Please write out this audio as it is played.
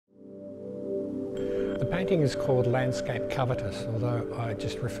The painting is called Landscape Covetous, although I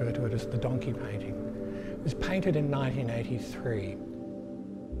just refer to it as the donkey painting. It was painted in 1983.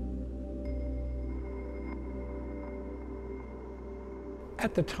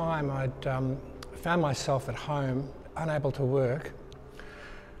 At the time, I'd found myself at home, unable to work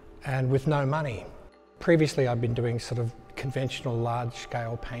and with no money. Previously, I'd been doing sort of conventional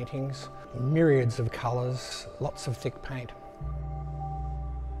large-scale paintings, myriads of colours, lots of thick paint.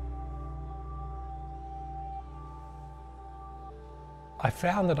 I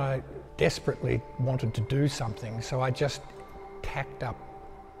found that I desperately wanted to do something, so I just tacked up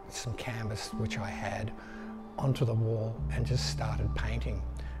some canvas which I had onto the wall and just started painting.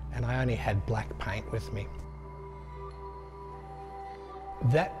 And I only had black paint with me.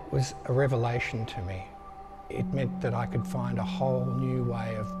 That was a revelation to me. It meant that I could find a whole new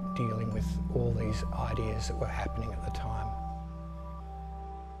way of dealing with all these ideas that were happening at the time.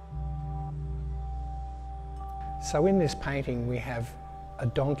 So in this painting we have a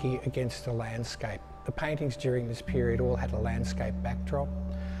donkey against a landscape. The paintings during this period all had a landscape backdrop,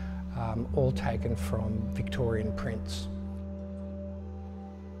 all taken from Victorian prints.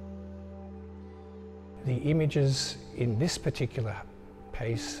 The images in this particular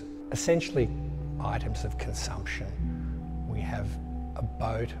piece, essentially items of consumption. We have a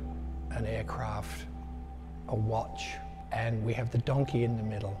boat, an aircraft, a watch, and we have the donkey in the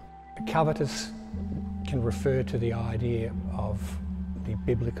middle. Covetous can refer to the idea of the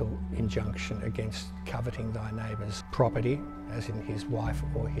biblical injunction against coveting thy neighbour's property, as in his wife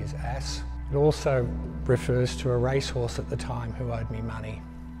or his ass. It also refers to a racehorse at the time who owed me money.